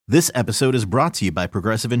This episode is brought to you by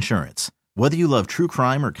Progressive Insurance. Whether you love true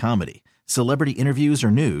crime or comedy, celebrity interviews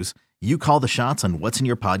or news, you call the shots on what's in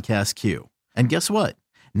your podcast queue. And guess what?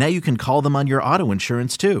 Now you can call them on your auto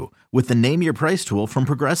insurance too with the Name Your Price tool from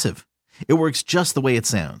Progressive. It works just the way it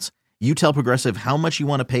sounds. You tell Progressive how much you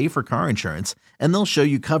want to pay for car insurance, and they'll show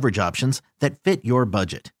you coverage options that fit your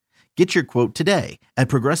budget. Get your quote today at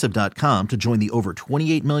Progressive.com to join the over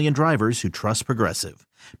 28 million drivers who trust Progressive.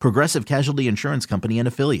 Progressive Casualty Insurance Company and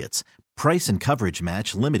Affiliates. Price and coverage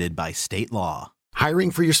match limited by state law. Hiring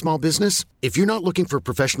for your small business? If you're not looking for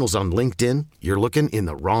professionals on LinkedIn, you're looking in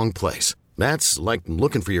the wrong place. That's like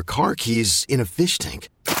looking for your car keys in a fish tank.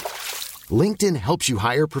 LinkedIn helps you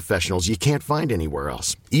hire professionals you can't find anywhere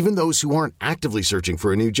else, even those who aren't actively searching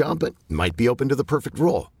for a new job but might be open to the perfect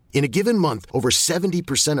role. In a given month, over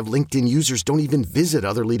 70% of LinkedIn users don't even visit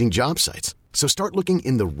other leading job sites. So start looking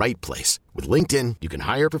in the right place. With LinkedIn, you can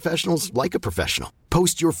hire professionals like a professional.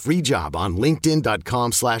 Post your free job on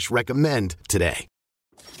linkedin.com/recommend today.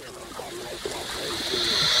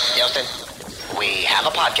 Houston, we have a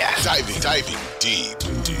podcast.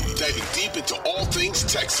 Diving deep into all things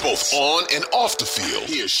Texas, both on and off the field.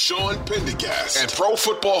 Here's Sean Pendergast and Pro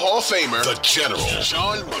Football Hall of Famer, the General,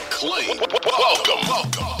 John McClain.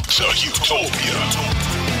 Welcome to Houtopia.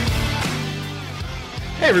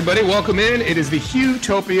 Hey everybody, welcome in. It is the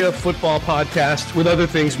Houtopia Football Podcast with other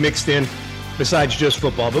things mixed in besides just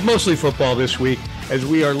football, but mostly football this week as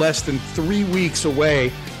we are less than 3 weeks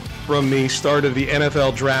away from the start of the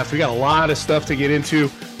NFL Draft. We got a lot of stuff to get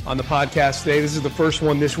into on the podcast today. This is the first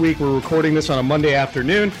one this week. We're recording this on a Monday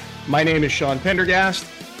afternoon. My name is Sean Pendergast,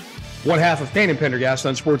 one half of Payne and Pendergast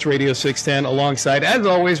on Sports Radio 610, alongside, as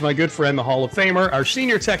always, my good friend, the Hall of Famer, our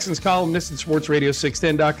senior Texans columnist at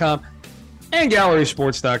sportsradio610.com and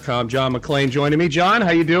gallerysports.com, John McClain, joining me. John, how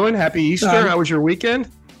you doing? Happy Easter. How was your weekend?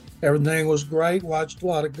 Everything was great. Watched a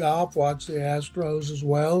lot of golf, watched the Astros as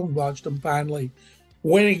well, watched them finally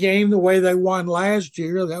win a game the way they won last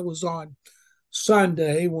year. That was on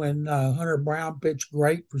Sunday when Hunter Brown pitched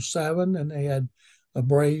great for 7, and they had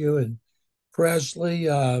Abreu and Presley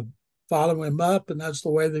follow him up, and that's the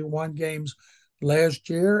way they won games last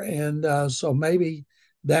year. And so maybe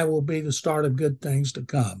that will be the start of good things to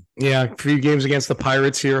come. Yeah, a few games against the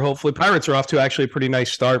Pirates here. Hopefully, Pirates are off to actually a pretty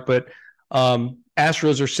nice start, but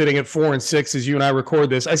Astros are sitting at 4-6 as you and I record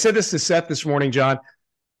this. I said this to Seth this morning, John.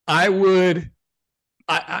 I would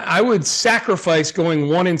sacrifice going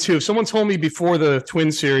 1-2. If someone told me before the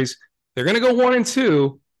Twin series they're going to go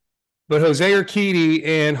 1-2, but Jose Urquidy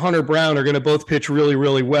and Hunter Brown are going to both pitch really,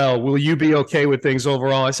 really well, will you be okay with things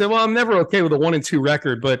overall? I said, well, I'm never okay with a 1-2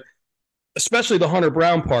 record, but especially the Hunter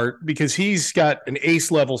Brown part, because he's got an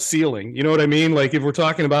ace level ceiling. You know what I mean? Like if we're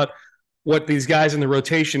talking about what these guys in the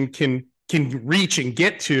rotation can reach and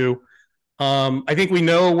get to, I think we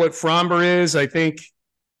know what Fromber is. I think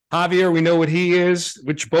Javier, we know what he is,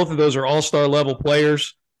 which both of those are all-star level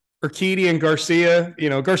players. Urquidy and Garcia,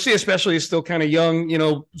 Garcia especially is still kind of young,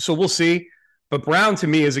 so we'll see. But Brown, to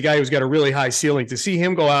me, is a guy who's got a really high ceiling. To see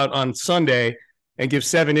him go out on Sunday and give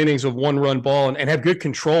 7 innings of one-run ball and have good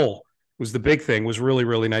control was the big thing, was really,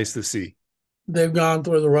 really nice to see. They've gone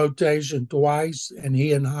through the rotation twice, and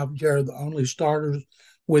he and Javier are the only starters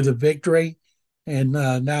with a victory. And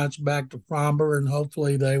now it's back to Fromber, and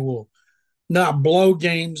hopefully they will not blow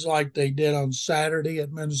games like they did on Saturday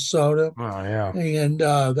at Minnesota. Oh, yeah. And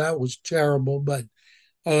that was terrible. But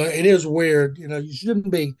it is weird. You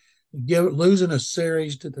shouldn't be losing a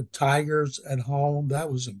series to the Tigers at home.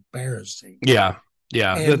 That was embarrassing. Yeah.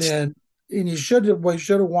 And we should have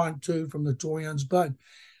won 2 from the Twins. But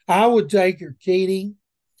I would take Urquidy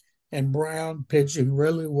and Brown pitching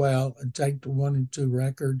really well and take the 1-2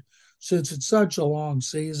 record since it's such a long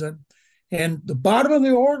season. And the bottom of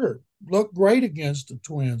the order looked great against the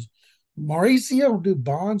Twins. Mauricio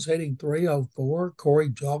Dubon's hitting 304. Corey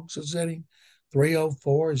Julks is hitting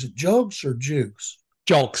 304. Is it Julks or Jukes?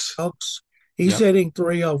 Julks. He's hitting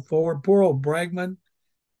 304. Poor old Bregman.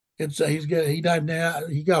 He got 1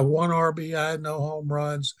 RBI, no home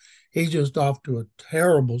runs. He's just off to a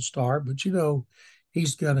terrible start, but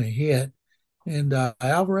he's going to hit. And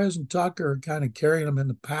Alvarez and Tucker are kind of carrying him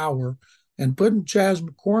into power and putting Chas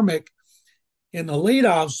McCormick in the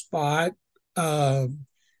leadoff spot.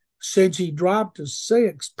 Since he dropped to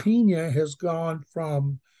 6, Pena has gone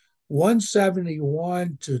from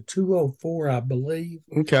 171 to 204, I believe.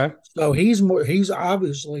 Okay. So he's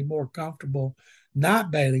obviously more comfortable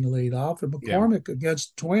not batting leadoff. And McCormick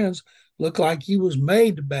against the Twins looked like he was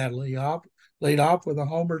made to bat leadoff with a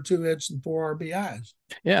homer, 2 hits, and 4 RBIs.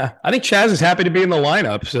 Yeah, I think Chaz is happy to be in the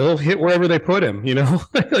lineup, so he'll hit wherever they put him.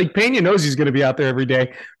 Like Pena knows he's going to be out there every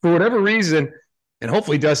day. For whatever reason, And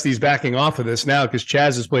hopefully Dusty's backing off of this now because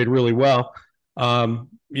Chaz has played really well. No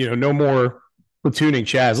more platooning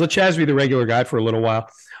Chaz. Let Chaz be the regular guy for a little while.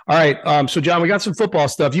 All right. So, John, we got some football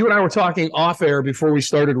stuff. You and I were talking off air before we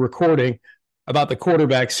started recording about the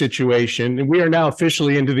quarterback situation. And we are now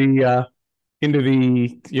officially into the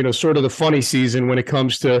sort of the funny season when it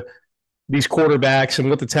comes to these quarterbacks and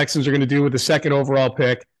what the Texans are going to do with the second overall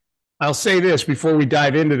pick. I'll say this before we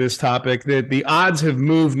dive into this topic, that the odds have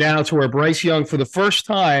moved now to where Bryce Young, for the first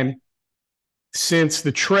time since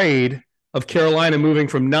the trade of Carolina moving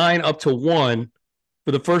from 9 up to 1,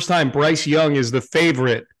 for the first time, Bryce Young is the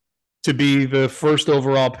favorite to be the first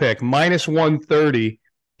overall pick. Minus 130,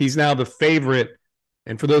 he's now the favorite.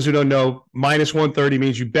 And for those who don't know, minus 130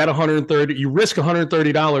 means you bet 130, you risk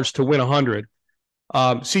 $130 to win 100.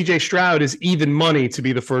 CJ Stroud is even money to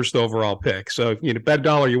be the first overall pick. So, bet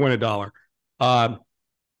 $1, you win $1.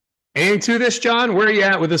 Anything to this, John? Where are you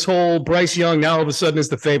at with this whole Bryce Young now all of a sudden is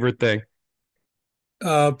the favorite thing?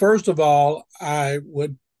 First of all, I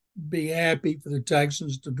would be happy for the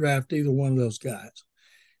Texans to draft either one of those guys.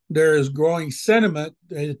 There is growing sentiment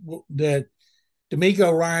that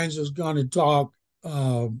D'Amico Ryans is going to talk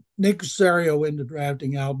Nick Caserio into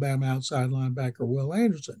drafting Alabama outside linebacker Will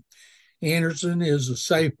Anderson. Anderson is a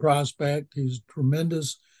safe prospect. He's a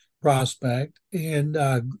tremendous prospect and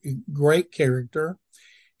great character.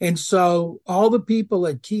 And so all the people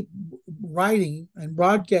that keep writing and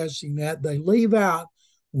broadcasting that, they leave out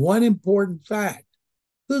one important fact.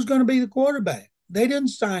 Who's going to be the quarterback? They didn't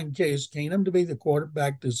sign Case Keenum to be the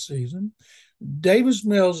quarterback this season. Davis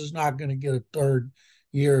Mills is not going to get a third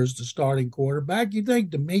year as the starting quarterback. You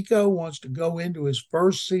think D'Amico wants to go into his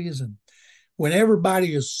first season when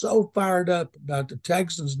everybody is so fired up about the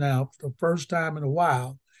Texans now for the first time in a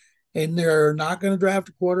while, and they're not going to draft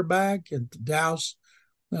a quarterback and douse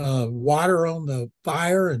water on the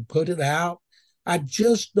fire and put it out? I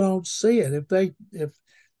just don't see it. If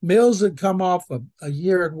Mills had come off a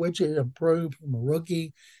year in which he improved from a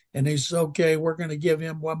rookie and he's okay, we're going to give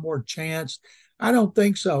him one more chance, I don't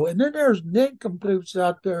think so. And then there's nincompoops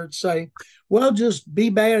out there that say, well, just be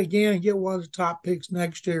bad again and get one of the top picks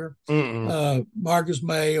next year, Marcus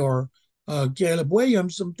May or Caleb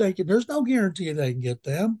Williams. I'm thinking there's no guarantee they can get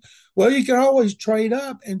them. Well, you can always trade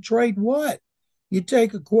up, and trade what? You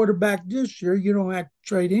take a quarterback this year, you don't have to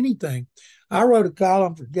trade anything. I wrote a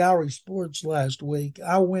column for Gallery Sports last week.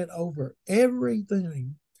 I went over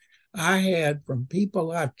everything I had from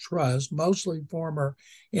people I trust, mostly former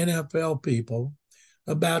NFL people,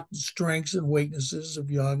 about the strengths and weaknesses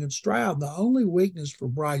of Young and Stroud. The only weakness for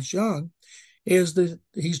Bryce Young is that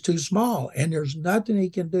he's too small, and there's nothing he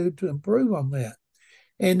can do to improve on that.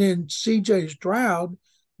 And then C.J. Stroud,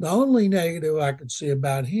 the only negative I could see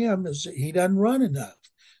about him is that he doesn't run enough.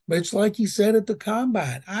 But it's like he said at the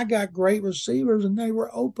combine, I got great receivers and they were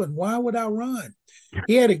open. Why would I run?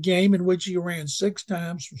 He had a game in which he ran 6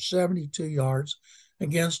 times for 72 yards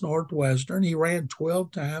against Northwestern. He ran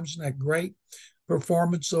 12 times in that great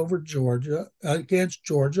performance over Georgia, against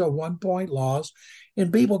Georgia, a 1-point loss.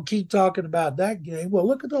 And people keep talking about that game. Well,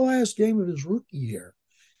 look at the last game of his rookie year.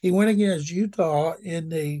 He went against Utah in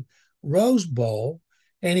the Rose Bowl,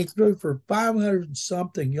 and he threw for 500 and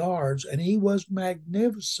something yards, and he was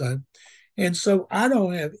magnificent. And so I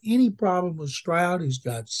don't have any problem with Stroud. He's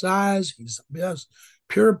got size. He's the best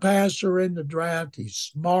pure passer in the draft. He's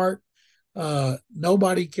smart.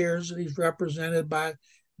 Nobody cares that he's represented by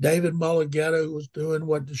David Mulligetta, who was doing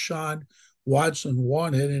what Deshaun Watson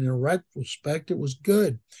wanted. And in retrospect, it was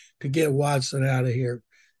good to get Watson out of here.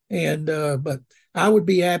 And but I would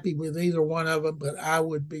be happy with either one of them, but I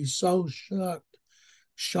would be so shocked,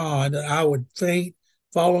 Sean, that I would faint,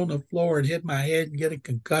 fall on the floor and hit my head and get a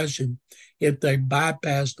concussion if they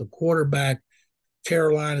bypass the quarterback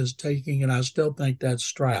Carolina's taking, and I still think that's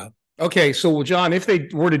Stroud. Okay, so, John, if they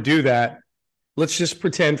were to do that, let's just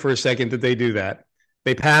pretend for a second that they do that.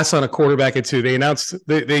 They pass on a quarterback at 2. They announce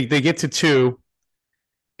they get to 2,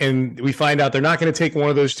 and we find out they're not going to take one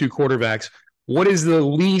of those 2 quarterbacks. What is the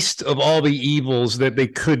least of all the evils that they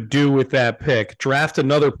could do with that pick? Draft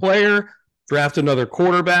another player, draft another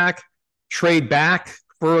quarterback, trade back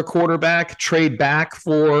for a quarterback, trade back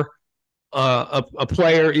for a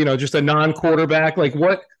player, just a non-quarterback. Like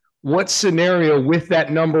what scenario with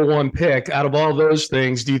that number 1 pick out of all those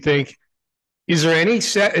things do you think? Is there any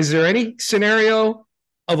scenario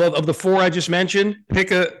of the 4 I just mentioned?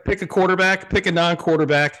 Pick a quarterback, pick a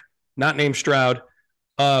non-quarterback, not named Stroud.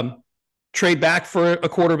 Trade back for a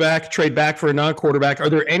quarterback, trade back for a non-quarterback. Are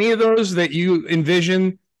there any of those that you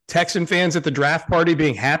envision Texan fans at the draft party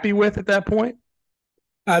being happy with at that point?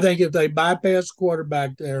 I think if they bypass the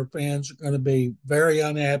quarterback, their fans are going to be very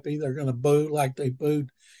unhappy. They're going to boo like they booed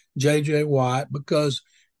J.J. Watt because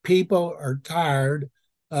people are tired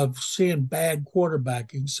of seeing bad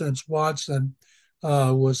quarterbacking since Watson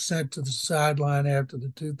was sent to the sideline after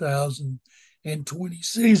the 2020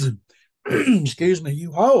 season. Excuse me.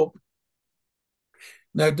 You hope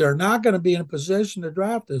that they're not going to be in a position to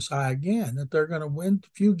draft this high again, that they're going to win a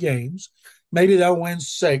few games. Maybe they'll win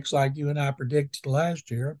 6 like you and I predicted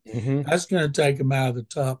last year. Mm-hmm. That's going to take them out of the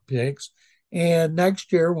top picks. And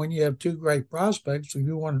next year, when you have 2 great prospects, if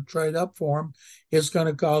you want to trade up for them, it's going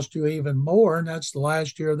to cost you even more. And that's the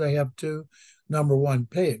last year they have 2 number 1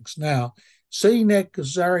 picks. Now, see, Nick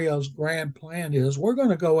Casario's grand plan is we're going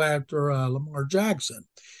to go after Lamar Jackson,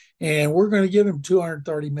 and we're going to give him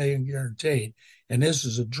 $230 million guaranteed. And this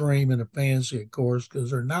is a dream and a fantasy, of course,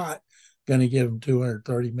 because they're not going to give him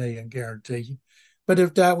 $230 million guaranteed. But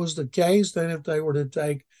if that was the case, then if they were to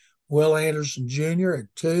take Will Anderson Jr.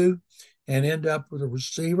 at 2 and end up with a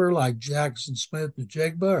receiver like Jackson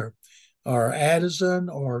Smith-Njigba or Addison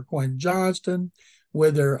or Quentin Johnston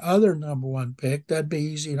with their other number 1 pick, that'd be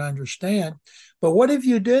easy to understand. But what if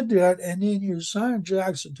you did that and then you signed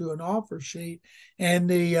Jackson to an offer sheet and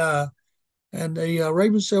the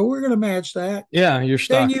Ravens said, we're going to match that. Yeah, you're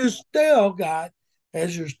Then stuck. you still got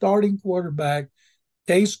as your starting quarterback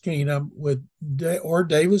Case Keenum or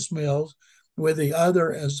Davis Mills with the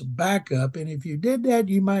other as a backup. And if you did that,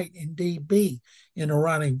 you might indeed be in the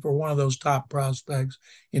running for one of those top prospects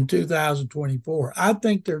in 2024. I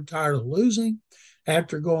think they're tired of losing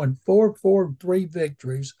after going 4-4-3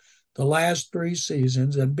 victories the last 3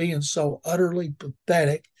 seasons and being so utterly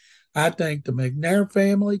pathetic. I think the McNair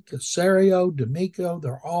family, Casario, D'Amico,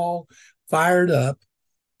 they're all fired up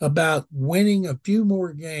about winning a few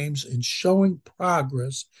more games and showing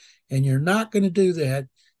progress. And you're not going to do that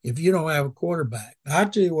if you don't have a quarterback. I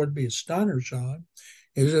tell you what would be a stunner, Sean,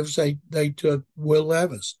 is if they took Will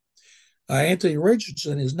Levis. Anthony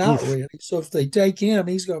Richardson is not ready. So if they take him,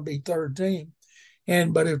 he's going to be 3rd team.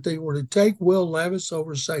 But if they were to take Will Levis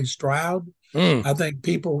over, say, Stroud, I think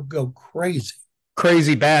people would go crazy.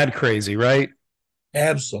 Crazy, bad, crazy, right?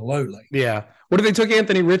 Absolutely. Yeah. What if they took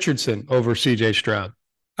Anthony Richardson over C.J. Stroud?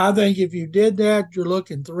 I think if you did that, you're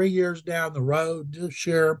looking 3 years down the road. This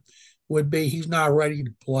year would be he's not ready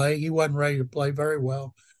to play. He wasn't ready to play very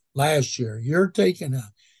well last year. You're taking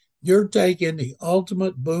the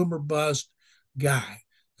ultimate boomer bust guy,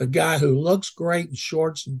 a guy who looks great in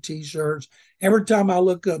shorts and t-shirts. Every time I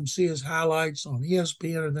look up and see his highlights on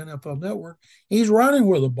ESPN or the NFL Network, he's running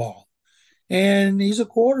with the ball. And he's a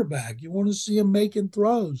quarterback. You want to see him making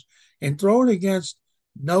throws and throwing against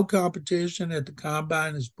no competition at the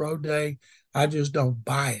combine, his pro day. I just don't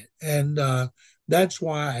buy it. And that's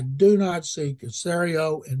why I do not see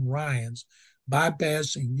Casario and Ryans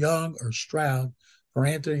bypassing Young or Stroud for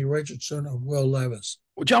Anthony Richardson or Will Levis.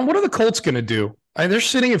 Well, John, what are the Colts going to do? They're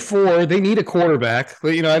sitting at 4. They need a quarterback.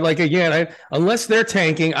 But, unless they're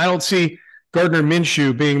tanking, I don't see Gardner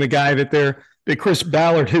Minshew being the guy that Chris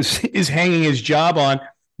Ballard is hanging his job on.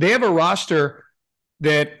 They have a roster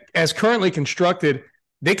that, as currently constructed,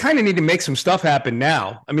 they kind of need to make some stuff happen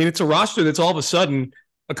now. I mean, it's a roster that's all of a sudden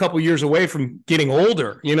a couple years away from getting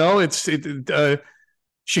older.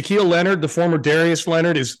 Shaquille Leonard, the former Darius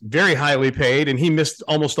Leonard, is very highly paid, and he missed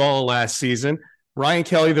almost all of last season. Ryan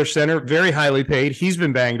Kelly, their center, very highly paid. He's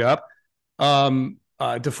been banged up.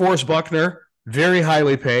 DeForest Buckner, very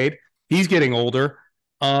highly paid. He's getting older.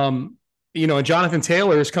 And Jonathan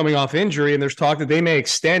Taylor is coming off injury, and there's talk that they may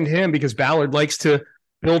extend him because Ballard likes to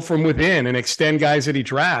build from within and extend guys that he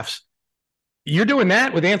drafts. You're doing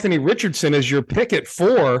that with Anthony Richardson as your pick at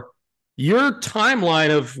 4. Your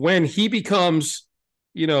timeline of when he becomes,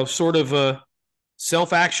 sort of a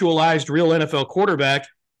self-actualized real NFL quarterback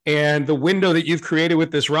and the window that you've created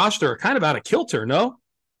with this roster are kind of out of kilter, no?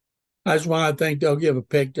 That's why I think they'll give a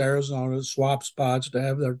pick to Arizona, swap spots to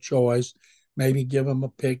have their choice, maybe give them a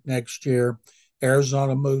pick next year.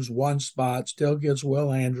 Arizona moves 1 spot, still gets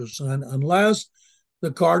Will Anderson, unless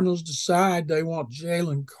the Cardinals decide they want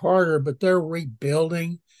Jalen Carter, but they're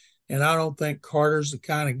rebuilding. And I don't think Carter's the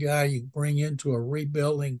kind of guy you bring into a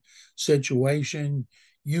rebuilding situation.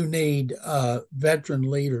 You need veteran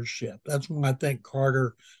leadership. That's when I think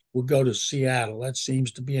Carter will go to Seattle. That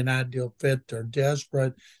seems to be an ideal fit. They're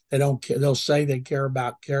desperate. They don't care. They'll say they care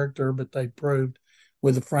about character, but they proved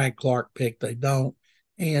with the Frank Clark pick they don't.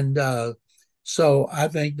 And so I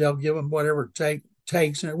think they'll give them whatever it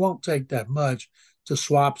takes, and it won't take that much to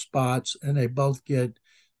swap spots, and they both get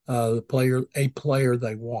a player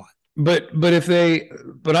they want. Who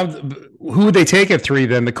would they take at 3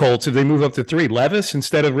 then? The Colts, if they move up to 3, Levis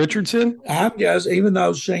instead of Richardson? I'm guessing, even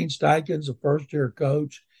though Shane Steichen's a first-year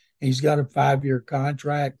coach, he's got a 5-year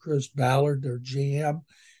contract. Chris Ballard, their GM,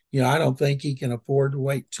 I don't think he can afford to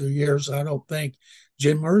wait 2 years. I don't think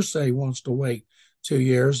Jim Irsay wants to wait 2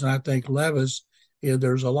 years, and I think Levis,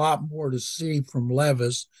 there's a lot more to see from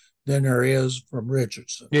Levis than there is from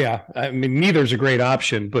Richardson. Yeah, I mean, neither's a great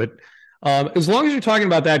option, but as long as you're talking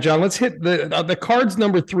about that, John, let's hit the Cards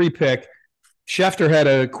number 3 pick. Schefter had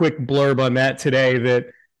a quick blurb on that today that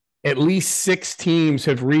at least 6 teams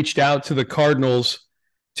have reached out to the Cardinals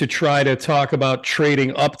to try to talk about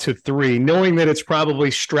trading up to 3, knowing that it's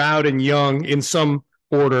probably Stroud and Young in some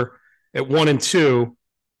order at 1 and 2.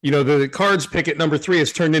 The Cards pick at number 3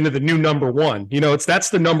 has turned into the new number 1. That's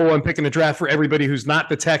the number 1 pick in the draft for everybody who's not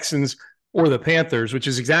the Texans or the Panthers, which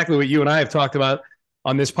is exactly what you and I have talked about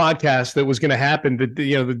on this podcast that was going to happen.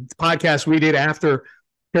 The podcast we did after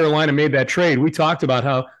Carolina made that trade, we talked about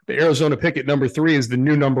how the Arizona pick at number 3 is the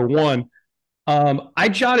new number 1. I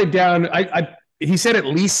jotted down, he said at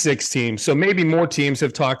least 6 teams, so maybe more teams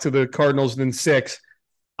have talked to the Cardinals than 6.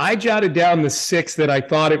 I jotted down the 6 that I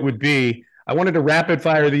thought it would be. I wanted to rapid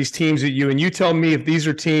fire these teams at you, and you tell me if these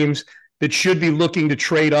are teams that should be looking to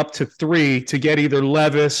trade up to 3 to get either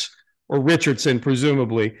Levis or Richardson,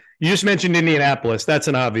 presumably. You just mentioned Indianapolis. That's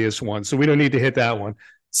an obvious one, so we don't need to hit that one.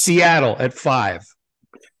 Seattle at 5.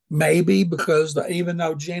 Maybe because even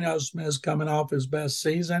though Geno Smith's coming off his best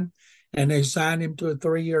season and they signed him to a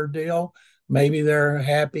 3-year deal, maybe they're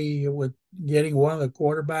happy with getting one of the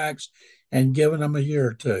quarterbacks and giving them a year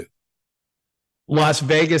or 2. Las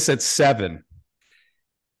Vegas at 7.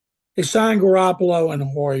 They signed Garoppolo and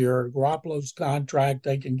Hoyer. Garoppolo's contract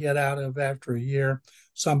they can get out of after a year.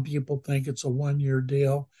 Some people think it's a 1-year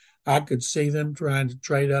deal. I could see them trying to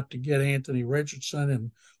trade up to get Anthony Richardson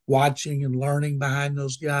and watching and learning behind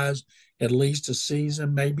those guys at least a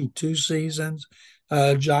season, maybe 2 seasons.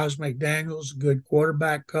 Josh McDaniels, a good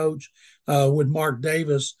quarterback coach. Would Mark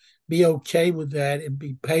Davis be okay with that and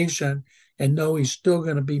be patient and know he's still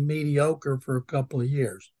going to be mediocre for a couple of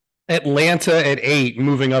years? Atlanta at 8,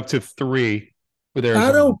 moving up to 3 with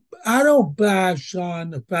Arizona. I don't buy,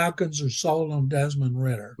 Sean, the Falcons are sold on Desmond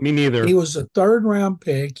Ridder. Me neither. He was a 3rd-round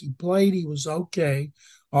pick. He played. He was okay.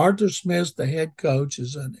 Arthur Smith, the head coach,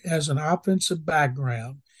 has an offensive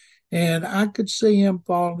background, and I could see him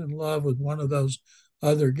falling in love with one of those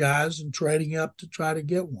other guys and trading up to try to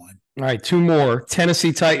get one. All right, 2 more.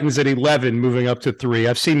 Tennessee Titans at 11, moving up to 3.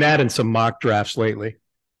 I've seen that in some mock drafts lately.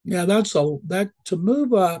 Yeah, that to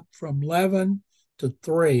move up from 11 to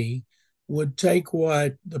 3 would take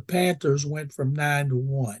what the Panthers went from 9 to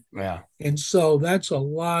 1. Yeah. And so that's a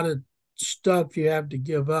lot of stuff you have to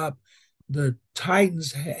give up. The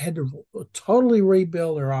Titans had to totally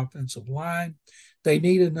rebuild their offensive line. They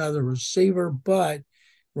need another receiver, but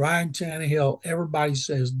Ryan Tannehill, everybody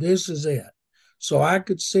says this is it. So I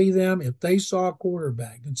could see them, if they saw a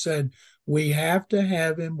quarterback and said, we have to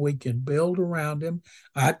have him, we can build around him,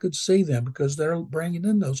 I could see them because they're bringing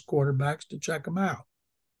in those quarterbacks to check them out.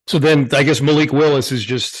 So then I guess Malik Willis is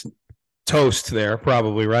just toast there,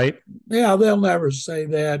 probably, right? Yeah, they'll never say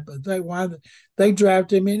that, but they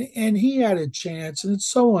drafted him, and he had a chance, and it's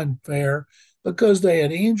so unfair because they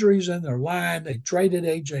had injuries in their line. They traded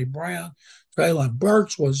A.J. Brown. Traylon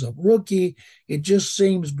Burks was a rookie. It just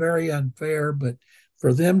seems very unfair, but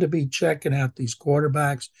for them to be checking out these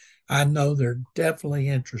quarterbacks, I know they're definitely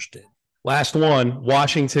interested. Last one,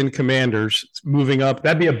 Washington Commanders moving up.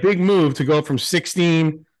 That'd be a big move to go from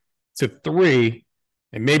 16 to 3,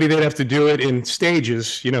 and maybe they'd have to do it in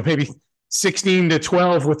stages, maybe 16 to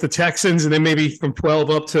 12 with the Texans, and then maybe from 12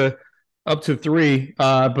 up to 3.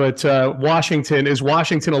 But Washington, is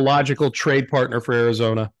Washington a logical trade partner for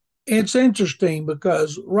Arizona? It's interesting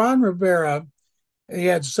because Ron Rivera, he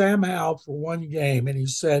had Sam Howell for 1 game, and he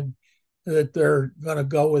said that they're going to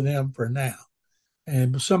go with him for now.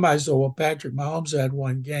 And somebody said, well, Patrick Mahomes had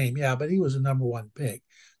 1 game. Yeah, but he was a number 1 pick.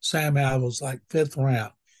 Sam Howell was like 5th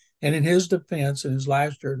round. And in his defense, in his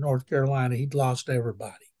last year at North Carolina, he'd lost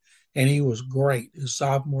everybody. And he was great his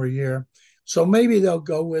sophomore year. So maybe they'll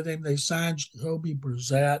go with him. They signed Jacoby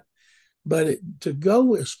Brissett. But to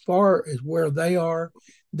go as far as where they are,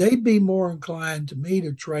 they'd be more inclined to me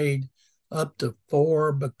to trade up to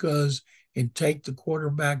 4 and take the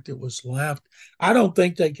quarterback that was left. I don't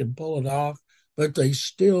think they can pull it off, but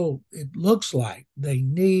it looks like they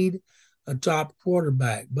need a top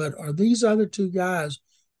quarterback. But are these other 2 guys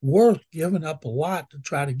worth giving up a lot to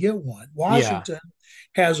try to get one? Washington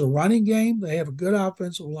has a running game. They have a good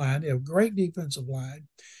offensive line. They have a great defensive line.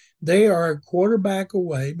 They are a quarterback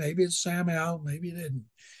away. Maybe it's Sam Howell, maybe it isn't.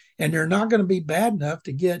 And they're not going to be bad enough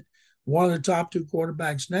to get one of the top two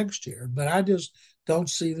quarterbacks next year. But I just don't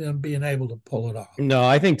see them being able to pull it off. No,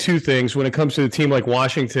 I think two things when it comes to a team like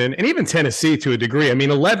Washington and even Tennessee to a degree. I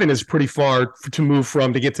mean, 11 is pretty far to move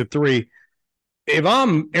from to get to 3. If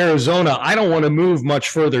I'm Arizona, I don't want to move much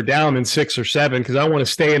further down than 6 or 7 because I want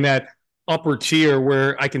to stay in that upper tier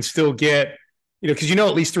where I can still get, because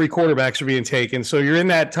at least 3 quarterbacks are being taken. So you're in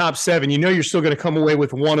that top 7. You're still going to come away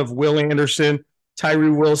with one of Will Anderson,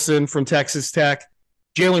 Tyree Wilson from Texas Tech,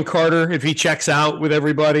 Jalen Carter, if he checks out with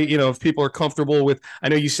everybody, if people are comfortable with, I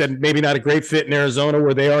know you said maybe not a great fit in Arizona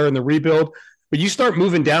where they are in the rebuild, but you start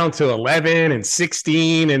moving down to 11 and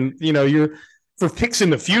 16 and, you're for picks in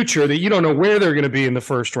the future that you don't know where they're going to be in the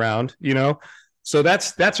first round, So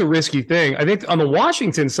that's a risky thing. I think on the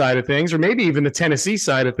Washington side of things, or maybe even the Tennessee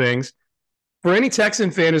side of things, for any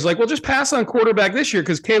Texan fan who's like, well, just pass on quarterback this year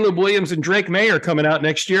because Caleb Williams and Drake May are coming out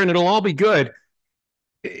next year and it'll all be good.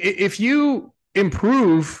 If you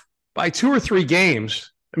improve by 2 or 3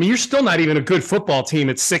 games, I mean, you're still not even a good football team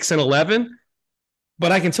at 6 and 11.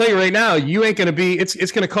 But I can tell you right now, you ain't going to be. It's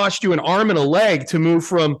going to cost you an arm and a leg to move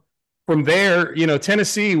from there.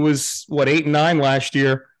 Tennessee was 8 and 9 last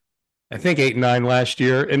year. I think 8 and 9 last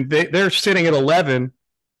year, and they're sitting at 11.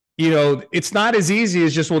 It's not as easy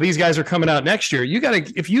as just, well, these guys are coming out next year. You got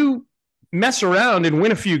to, if you mess around and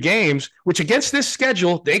win a few games, which against this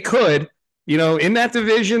schedule they could. In that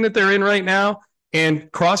division that they're in right now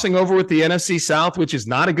and crossing over with the NFC South, which is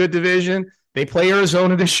not a good division. They play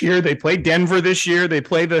Arizona this year. They play Denver this year. They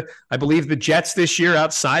play I believe the Jets this year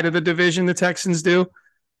outside of the division the Texans do.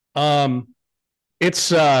 The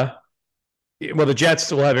Jets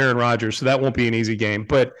will have Aaron Rodgers, so that won't be an easy game.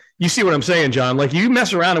 But you see what I'm saying, John? Like you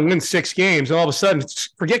mess around and win 6 games and all of a sudden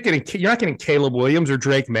you're not getting Caleb Williams or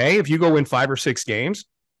Drake May if you go win 5 or 6 games.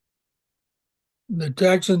 The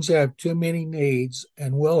Texans have too many needs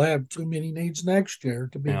and will have too many needs next year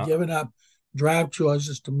to be giving up draft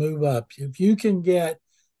choices to move up. If you can get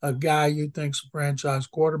a guy you think's a franchise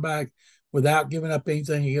quarterback without giving up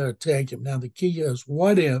anything, you got to take him. Now, the key is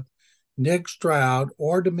what if Nick Stroud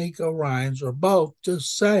or D'Amico Ryans or both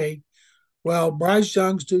just say, well, Bryce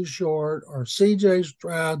Young's too short or CJ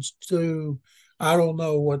Stroud's too, I don't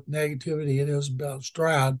know what negativity it is about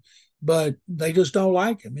Stroud, but they just don't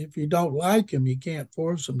like him. If you don't like him, you can't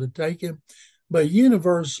force them to take him. But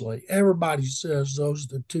universally, everybody says those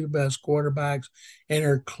are the 2 best quarterbacks and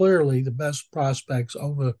are clearly the best prospects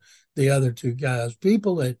over the other 2 guys.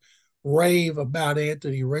 People that rave about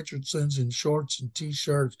Anthony Richardson's in shorts and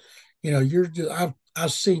T-shirts,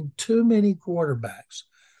 I've seen too many quarterbacks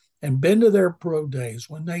and been to their pro days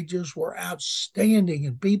when they just were outstanding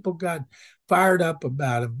and people got fired up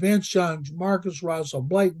about it. Vince Young, Marcus Russell,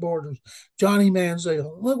 Blake Bortles, Johnny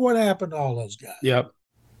Manziel. Look what happened to all those guys. Yep.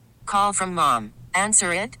 Call from mom.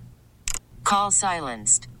 Answer it. Call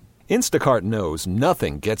silenced. Instacart knows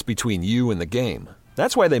nothing gets between you and the game.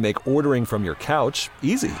 That's why they make ordering from your couch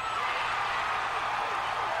easy.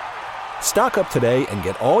 Stock up today and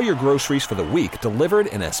get all your groceries for the week delivered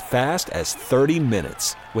in as fast as 30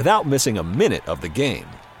 minutes without missing a minute of the game.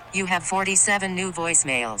 You have 47 new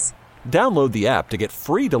voicemails. Download the app to get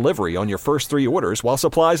free delivery on your first 3 orders while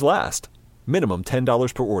supplies last. Minimum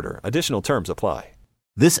 $10 per order. Additional terms apply.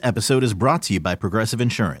 This episode is brought to you by Progressive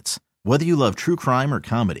Insurance. Whether you love true crime or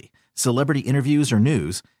comedy, celebrity interviews or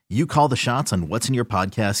news, you call the shots on what's in your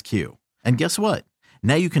podcast queue. And guess what?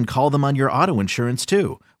 Now you can call them on your auto insurance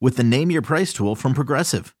too with the Name Your Price tool from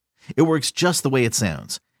Progressive. It works just the way it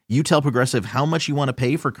sounds. You tell Progressive how much you want to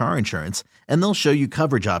pay for car insurance, and they'll show you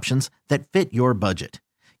coverage options that fit your budget.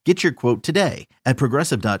 Get your quote today at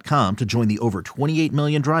Progressive.com to join the over 28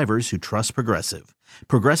 million drivers who trust Progressive.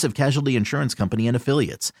 Progressive Casualty Insurance Company and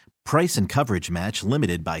Affiliates. Price and coverage match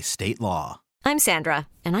limited by state law. I'm Sandra,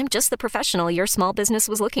 and I'm just the professional your small business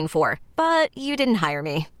was looking for. But you didn't hire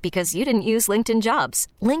me because you didn't use LinkedIn Jobs.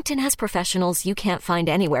 LinkedIn has professionals you can't find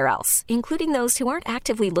anywhere else, including those who aren't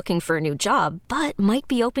actively looking for a new job, but might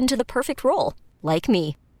be open to the perfect role, like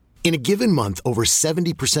me. In a given month, over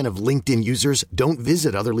 70% of LinkedIn users don't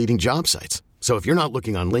visit other leading job sites. So if you're not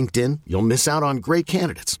looking on LinkedIn, you'll miss out on great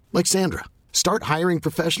candidates like Sandra. Start hiring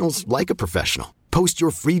professionals like a professional. Post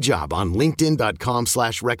your free job on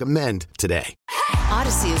linkedin.com/recommend today.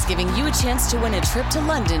 Odyssey is giving you a chance to win a trip to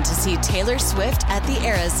London to see Taylor Swift at the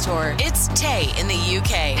Eras Tour. It's Tay in the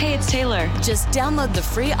UK. Hey, it's Taylor. Just download the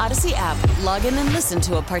free Odyssey app, log in and listen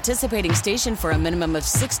to a participating station for a minimum of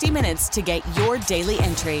 60 minutes to get your daily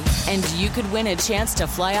entry. And you could win a chance to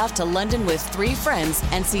fly off to London with 3 friends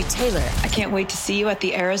and see Taylor. I can't wait to see you at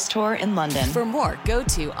the Eras Tour in London. For more, go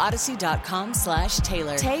to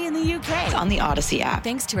odyssey.com/Taylor. Tay in the UK. It's on the Odyssey app.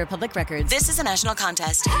 Thanks to Republic Records. This is a national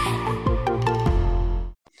contest.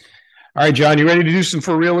 All right, John, you ready to do some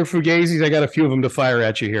for real or fugazis? I got a few of them to fire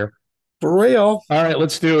at you here. For real. All right,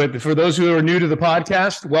 let's do it. For those who are new to the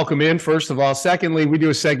podcast, welcome in, first of all. Secondly, we do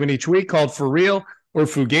a segment each week called For Real or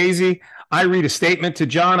Fugazi. I read a statement to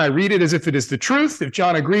John. I read it as if it is the truth. If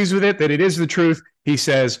John agrees with it, that it is the truth, he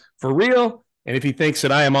says, for real. And if he thinks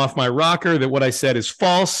that I am off my rocker, that what I said is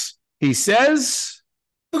false, he says...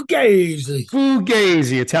 Fugazi.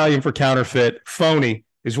 Fugazi, Italian for counterfeit. Phony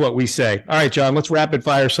is what we say. All right, John, let's rapid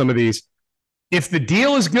fire some of these. If the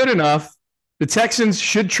deal is good enough, the Texans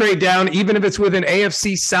should trade down, even if it's with an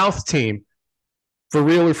AFC South team. For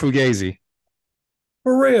real or fugazi?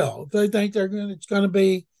 For real. If they think it's going to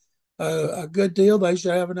be a good deal, they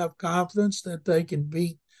should have enough confidence that they can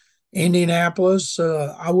beat Indianapolis.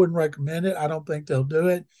 I wouldn't recommend it. I don't think they'll do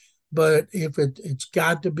it. But if it's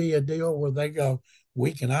got to be a deal where they go,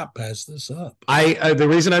 we cannot pass this up. The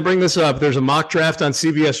reason I bring this up, there's a mock draft on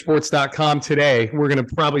CBSSports.com today. We're going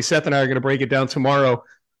to probably, Seth and I are going to break it down tomorrow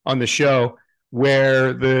on the show,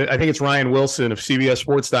 where I think it's Ryan Wilson of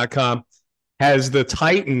CBSSports.com has the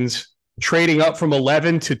Titans trading up from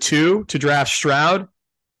 11 to 2 to draft Stroud.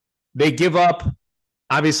 They give up,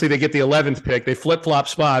 obviously they get the 11th pick. They flip-flop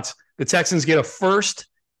spots. The Texans get a first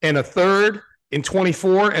and a third in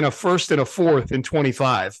 24 and a first and a fourth in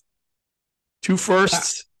 25. 2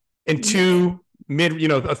 firsts and 2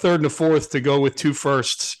 a third and a fourth to go with 2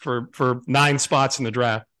 firsts for 9 spots in the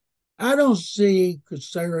draft. I don't see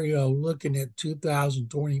Casario looking at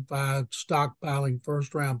 2025 stockpiling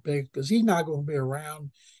first round picks because he's not going to be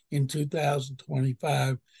around in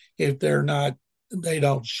 2025 if they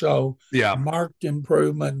don't show marked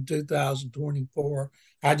improvement in 2024.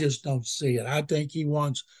 I just don't see it. I think he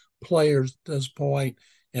wants players at this point,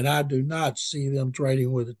 and I do not see them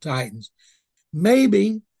trading with the Titans.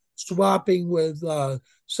 Maybe swapping with,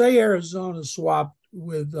 say, Arizona swapped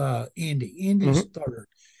with Indy. Indy's third.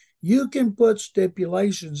 You can put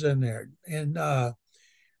stipulations in there. And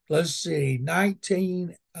let's see, 85,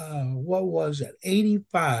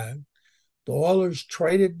 the Oilers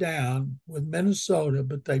traded down with Minnesota,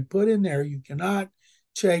 but they put in there you cannot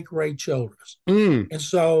take Ray Childress. And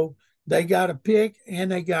so they got a pick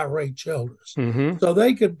and they got Ray Childress. So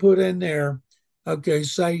they could put in there, okay,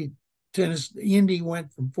 say, Indy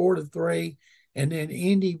went from 4 to 3, and then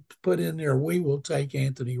Indy put in there, we will take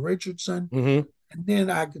Anthony Richardson. And then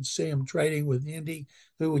I could see him trading with Indy,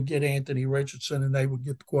 who would get Anthony Richardson, and they would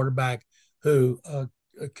get the quarterback who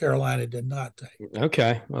Carolina did not take.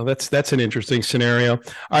 Okay. Well, that's an interesting scenario. All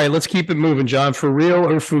right, let's keep it moving, John. For real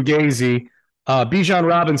or fugazi, Bijan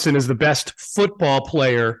Robinson is the best football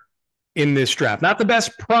player in this draft. Not the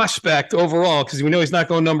best prospect overall, because we know he's not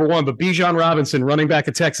going number 1, but Bijan Robinson, running back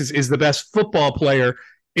at Texas, is the best football player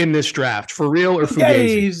in this draft. For real or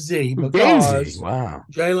fugazi? Because wow.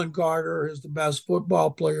 Jalen Carter is the best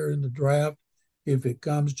football player in the draft. If it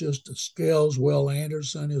comes just to skills, Will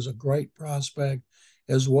Anderson is a great prospect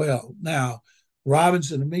as well. Now,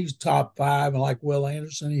 Robinson, to me, is top 5, and like Will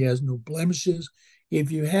Anderson, he has no blemishes.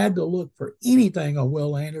 If you had to look for anything on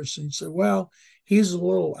Will Anderson, you say, well, he's a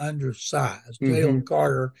little undersized. Jalen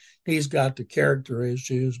Carter, he's got the character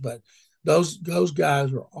issues, but those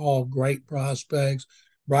guys are all great prospects.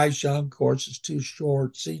 Bryce Young, of course, is too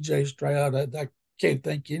short. C.J. Stroud, I can't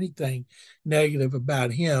think anything negative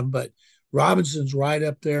about him, but Robinson's right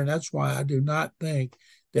up there, and that's why I do not think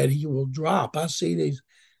that he will drop. I see these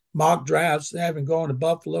mock drafts having gone to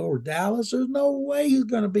Buffalo or Dallas. There's no way he's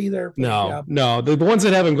going to be there. No. The ones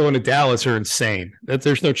that have him going to Dallas are insane.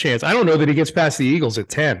 There's no chance. I don't know that he gets past the Eagles at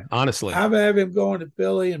 10, honestly. I've had him going to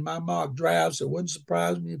Philly in my mock drafts. It wouldn't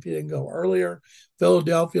surprise me if he didn't go earlier.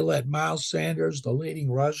 Philadelphia let Miles Sanders, the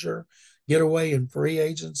leading rusher, get away in free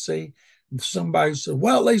agency. And somebody said,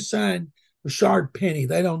 well, they signed Rashard Penny.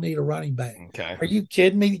 They don't need a running back. Okay. Are you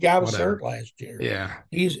kidding me? The guy was hurt last year. Yeah.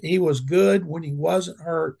 He was good when he wasn't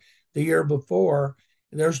hurt the year before.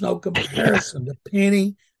 There's no comparison to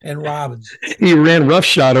Penny and Robinson. He ran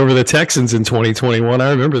roughshod over the Texans in 2021. I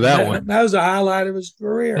remember that one. That was a highlight of his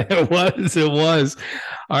career. It was.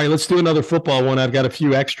 All right, let's do another football one. I've got a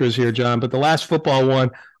few extras here, John, but the last football one,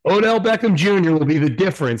 Odell Beckham Jr. will be the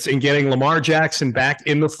difference in getting Lamar Jackson back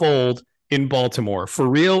in the fold in Baltimore. For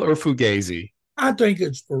real or fugazi? I think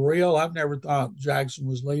it's for real. I've never thought Jackson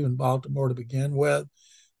was leaving Baltimore to begin with,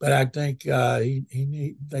 but I think they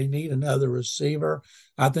need another receiver.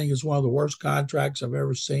 I think it's one of the worst contracts I've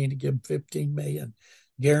ever seen to give him 15 million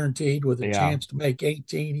guaranteed with a chance to make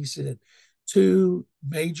 18. He said 2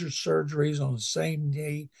 major surgeries on the same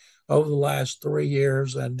knee over the last 3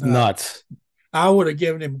 years, and nuts. I would have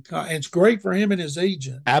given him. It's great for him and his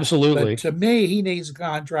agent. Absolutely. But to me, he needs a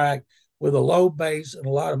contract with a low base and a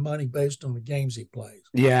lot of money based on the games he plays.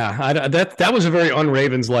 Yeah, that was a very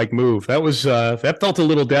un-Ravens like move. That felt a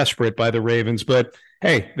little desperate by the Ravens, but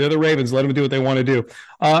hey, they're the Ravens. Let them do what they want to do.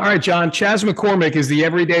 All right, John. Chas McCormick is the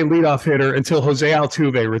everyday leadoff hitter until Jose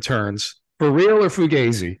Altuve returns. For real or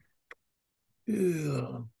Fugazi?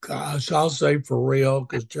 Oh, gosh, I'll say for real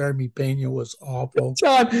because Jeremy Pena was awful.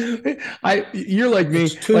 John, you're like me.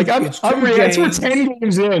 We're 10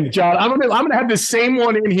 games in, John. I'm gonna have the same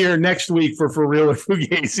one in here next week for real or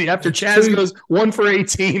Fugazi after Chas goes 1 for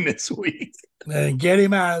 18 this week. And get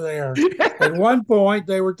him out of there. At one point,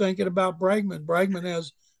 they were thinking about Bregman. Bregman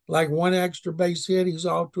has like 1 extra base hit. He's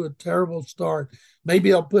off to a terrible start.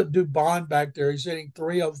 Maybe I'll put Dubon back there. He's hitting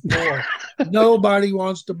 304. Nobody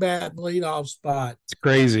wants to bat leadoff spot. It's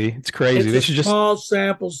crazy. It's a small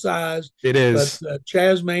sample size. It is. But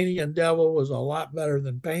Chasmanian Devil was a lot better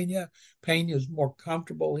than Pena. Pena's more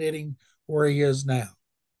comfortable hitting where he is now.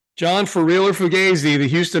 John, for real or Fugazi, the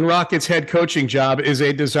Houston Rockets head coaching job is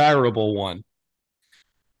a desirable one.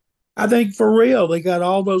 I think for real, they got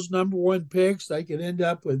all those number 1 picks. They could end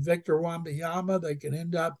up with Victor Wembanyama. They could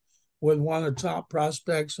end up with one of the top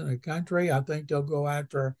prospects in the country. I think they'll go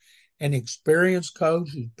after an experienced coach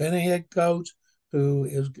who's been a head coach, who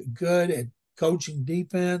is good at coaching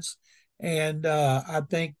defense. And I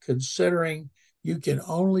think considering you can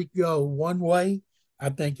only go one way, I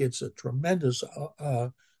think it's a tremendous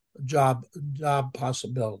job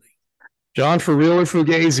possibility. John, for real or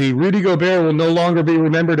Fugazi, Rudy Gobert will no longer be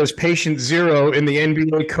remembered as patient zero in the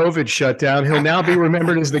NBA COVID shutdown. He'll now be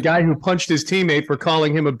remembered as the guy who punched his teammate for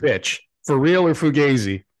calling him a bitch. For real or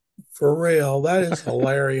Fugazi? For real. That is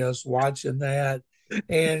hilarious watching that.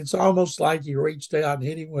 And it's almost like he reached out and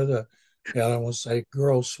hit him with I don't want to say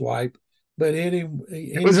girl swipe, but hit him.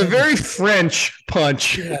 It was a very French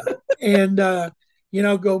punch. Yeah. And,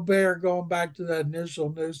 Gobert going back to that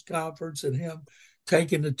initial news conference and him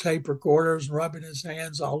taking the tape recorders and rubbing his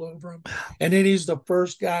hands all over him. And then he's the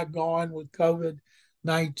first guy gone with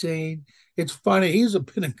COVID-19. It's funny. He's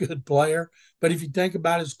been a good player. But if you think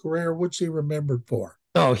about his career, what's he remembered for?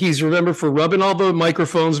 Oh, he's remembered for rubbing all the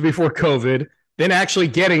microphones before COVID, then actually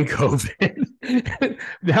getting COVID,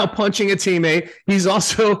 now punching a teammate. He's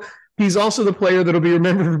also the player that'll be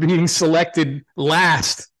remembered for being selected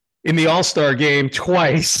last in the All-Star game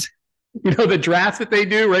twice. You know, the draft that they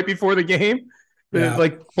do right before the game? Yeah.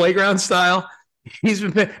 Like playground style. He's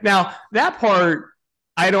been now that part.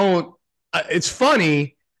 It's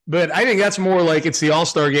funny, but I think that's more like it's the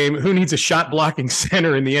All-Star game. Who needs a shot blocking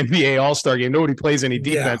center in the NBA All-Star game? Nobody plays any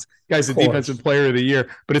defense. Yeah, guy's the defensive player of the year,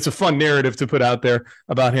 but it's a fun narrative to put out there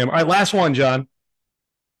about him. All right, last one, John.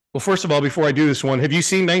 Well, first of all, before I do this one, have you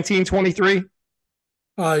seen 1923?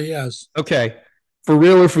 Yes. Okay. For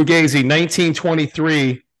real or Fugazi,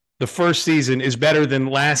 1923. The first season is better than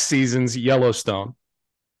last season's Yellowstone.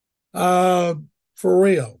 For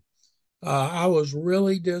real. I was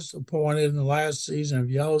really disappointed in the last season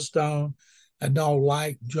of Yellowstone. I don't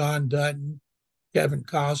like John Dutton. Kevin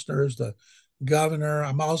Costner is the governor.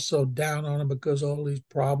 I'm also down on him because of all these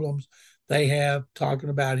problems they have, talking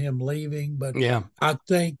about him leaving. But yeah, I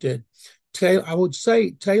think that I would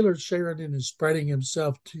say Taylor Sheridan is spreading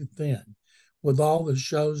himself too thin with all the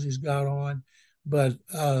shows he's got on. But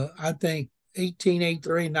I think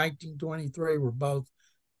 1883 and 1923 were both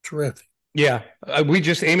terrific. Yeah,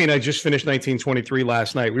 Amy and I just finished 1923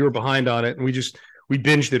 last night. We were behind on it, and we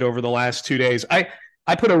binged it over the last 2 days. I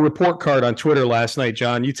put a report card on Twitter last night,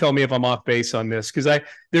 John. You tell me if I'm off base on this, because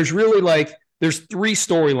there's 3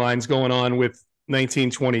 storylines going on with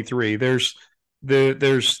 1923. There's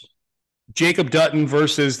Jacob Dutton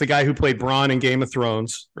versus the guy who played Bronn in Game of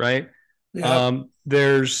Thrones, right? Yep.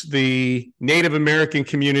 There's the Native American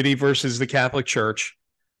community versus the Catholic Church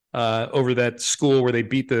over that school where they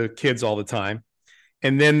beat the kids all the time.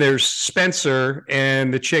 And then there's Spencer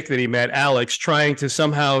and the chick that he met, Alex, trying to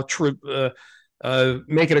somehow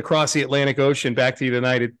make it across the Atlantic Ocean back to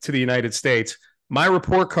the United States. My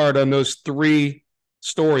report card on those 3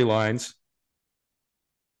 storylines,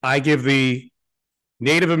 I give the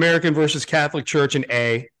Native American versus Catholic Church an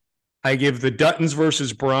A. I give the Duttons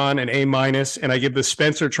versus Bronn an A-, and I give the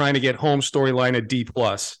Spencer trying to get home storyline a D+.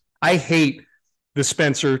 I hate the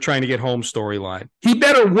Spencer trying to get home storyline. He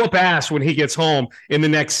better whoop ass when he gets home in the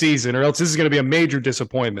next season, or else this is going to be a major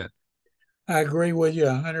disappointment. I agree with you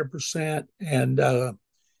 100%. And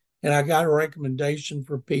I got a recommendation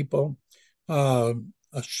for people, a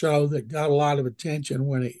show that got a lot of attention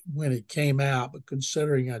when it came out, but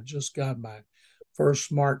considering I just got my first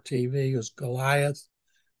smart TV, was Goliath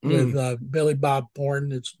with Billy Bob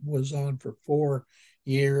Thornton. It was on for 4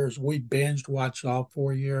 years. We binged, watched all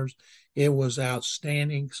 4 years. It was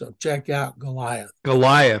outstanding. So check out Goliath.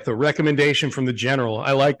 Goliath, a recommendation from the general.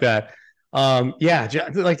 I like that.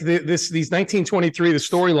 Like these 1923, the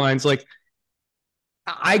storylines, like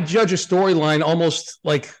I judge a storyline almost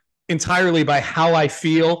like entirely by how I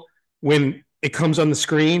feel when it comes on the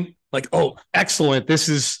screen. Like, oh, excellent. This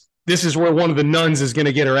is where one of the nuns is going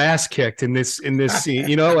to get her ass kicked in this scene.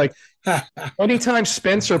 You know, like anytime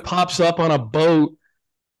Spencer pops up on a boat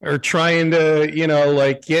or trying to, you know,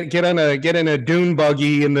 like get in a dune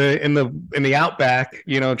buggy in the outback,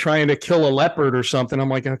 you know, trying to kill a leopard or something, I'm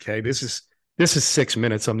like, okay, this is 6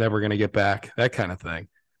 minutes I'm never going to get back. That kind of thing.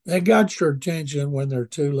 They got your attention when they're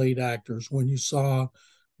two lead actors. When you saw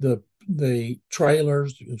the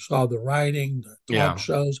trailers, you saw the writing, the talk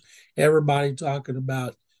shows, everybody talking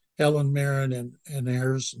about Helen Mirren and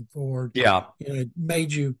Harrison Ford. Yeah. You know, it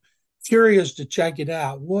made you curious to check it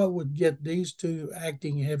out. What would get these two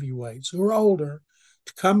acting heavyweights who are older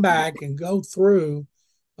to come back and go through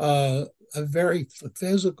a very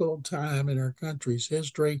physical time in our country's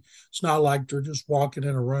history? It's not like they're just walking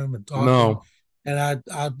in a room and talking. No. And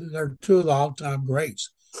they're two of the all-time greats.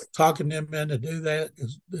 Talking them in to do that,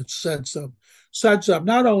 it sets up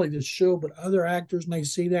not only the show, but other actors may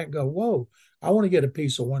see that and go, whoa, I want to get a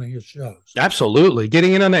piece of one of his shows. Absolutely.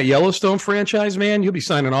 Getting in on that Yellowstone franchise, man, you'll be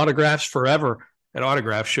signing autographs forever at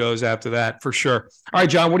autograph shows after that, for sure. All right,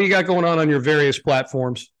 John, what do you got going on your various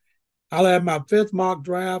platforms? I'll have my 5th mock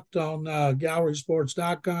draft on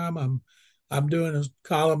gallerysports.com. I'm doing a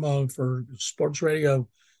column for Sports Radio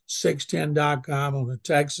 610.com on the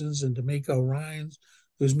Texans and D'Amico Ryans,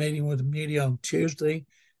 who's meeting with the media on Tuesday.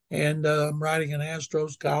 And I'm writing an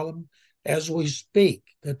Astros column as we speak,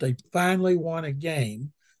 that they finally won a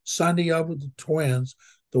game Sunday over the Twins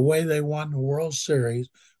the way they won the World Series,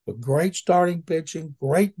 with great starting pitching,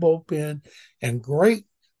 great bullpen, and great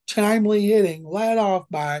timely hitting, led off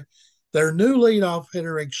by their new leadoff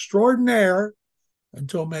hitter extraordinaire,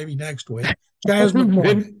 until maybe next week, Chas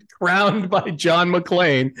McCormick. Crowned by John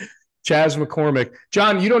McClain, Chas McCormick.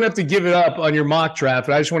 John, you don't have to give it up on your mock draft,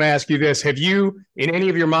 but I just want to ask you this. Have you, in any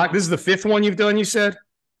of your mock, this is the 5th one you've done, you said?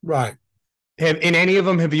 Right. In any of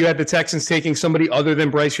them, have you had the Texans taking somebody other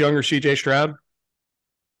than Bryce Young or C.J. Stroud?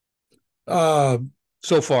 So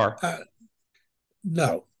far?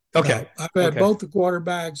 No. Okay. No. I've had both the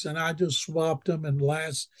quarterbacks, and I just swapped them. In the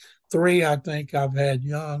last 3, I think I've had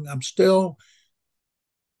Young. I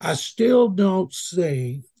still don't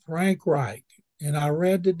see Frank Reich, and I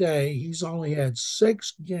read today he's only had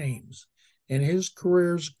 6 games in his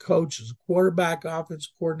career as a coach, as a quarterback,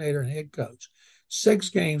 offensive coordinator, and head coach. 6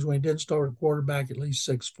 games when he didn't start a quarterback at least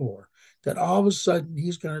 6'4", that all of a sudden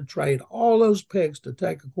he's going to trade all those picks to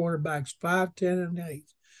take a quarterback's 5, 10, and 8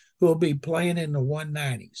 who will be playing in the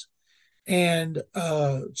 190s. And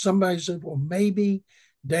somebody said, well, maybe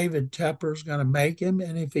David Tepper's going to make him.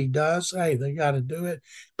 And if he does, hey, they got to do it.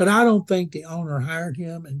 But I don't think the owner hired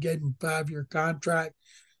him and gave him a 5-year contract,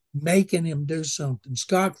 making him do something.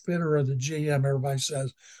 Scott Fitterer, the GM, everybody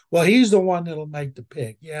says, well, he's the one that'll make the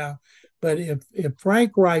pick. Yeah. But if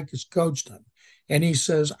Frank Reich has coached him and he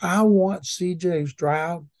says, I want C.J.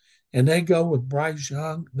 Stroud, and they go with Bryce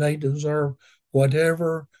Young, they deserve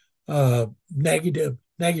whatever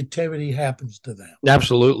negativity happens to them.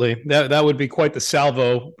 Absolutely. That would be quite the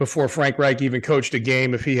salvo before Frank Reich even coached a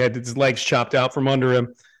game if he had his legs chopped out from under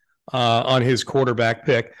him on his quarterback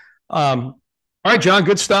pick. All right, John,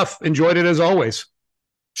 good stuff. Enjoyed it as always.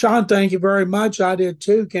 Sean, thank you very much. I did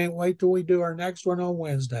too. Can't wait till we do our next one on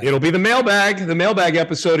Wednesday. It'll be the mailbag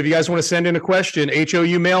episode. If you guys want to send in a question,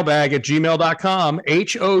 houmailbag@gmail.com,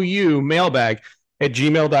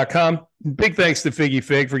 houmailbag@gmail.com. Big thanks to Figgy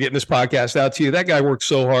Fig for getting this podcast out to you. That guy works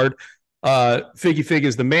so hard. Figgy Fig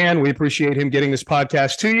is the man. We appreciate him getting this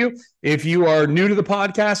podcast to you. If you are new to the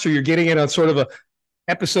podcast or you're getting it on sort of a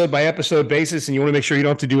episode by episode basis and you want to make sure you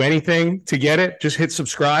don't have to do anything to get it, just hit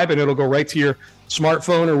subscribe and it'll go right to your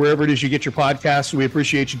smartphone or wherever it is you get your podcasts. So we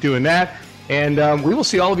appreciate you doing that. And we will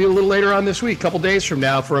see all of you a little later on this week, a couple days from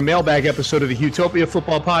now, for a mailbag episode of the Houtopia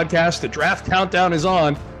Football Podcast. The draft countdown is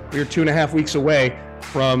on. We are 2.5 weeks away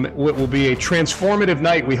from what will be a transformative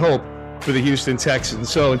night, we hope, for the Houston Texans.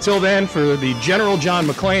 So until then, for the General John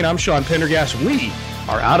McClain, I'm Sean Pendergast. We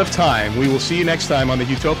are out of time. We will see you next time on the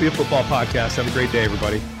Houtopia Football Podcast. Have a great day,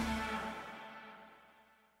 everybody.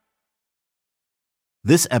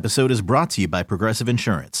 This episode is brought to you by Progressive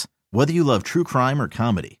Insurance. Whether you love true crime or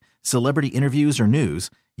comedy, celebrity interviews or news,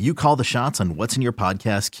 you call the shots on what's in your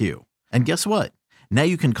podcast queue. And guess what? Now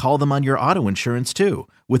you can call them on your auto insurance too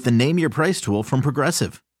with the Name Your Price tool from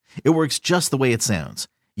Progressive. It works just the way it sounds.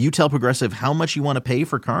 You tell Progressive how much you want to pay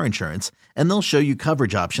for car insurance, and they'll show you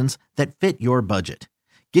coverage options that fit your budget.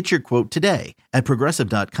 Get your quote today at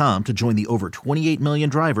Progressive.com to join the over 28 million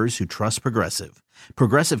drivers who trust Progressive.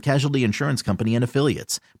 Progressive Casualty Insurance Company and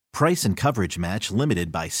Affiliates. Price and coverage match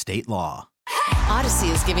limited by state law. Odyssey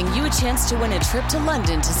is giving you a chance to win a trip to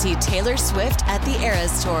London to see Taylor Swift at the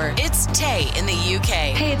Eras Tour. It's Tay in the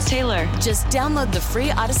UK. Hey, it's Taylor. Just download the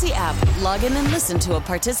free Odyssey app, log in and listen to a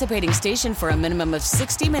participating station for a minimum of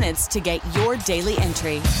 60 minutes to get your daily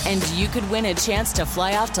entry. And you could win a chance to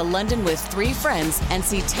fly off to London with 3 friends and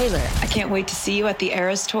see Taylor. I can't wait to see you at the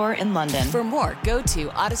Eras Tour in London. For more, go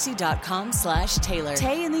to odyssey.com/Taylor.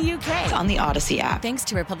 Tay in the UK. On the Odyssey app. Thanks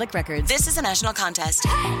to Republic Records. This is a national contest.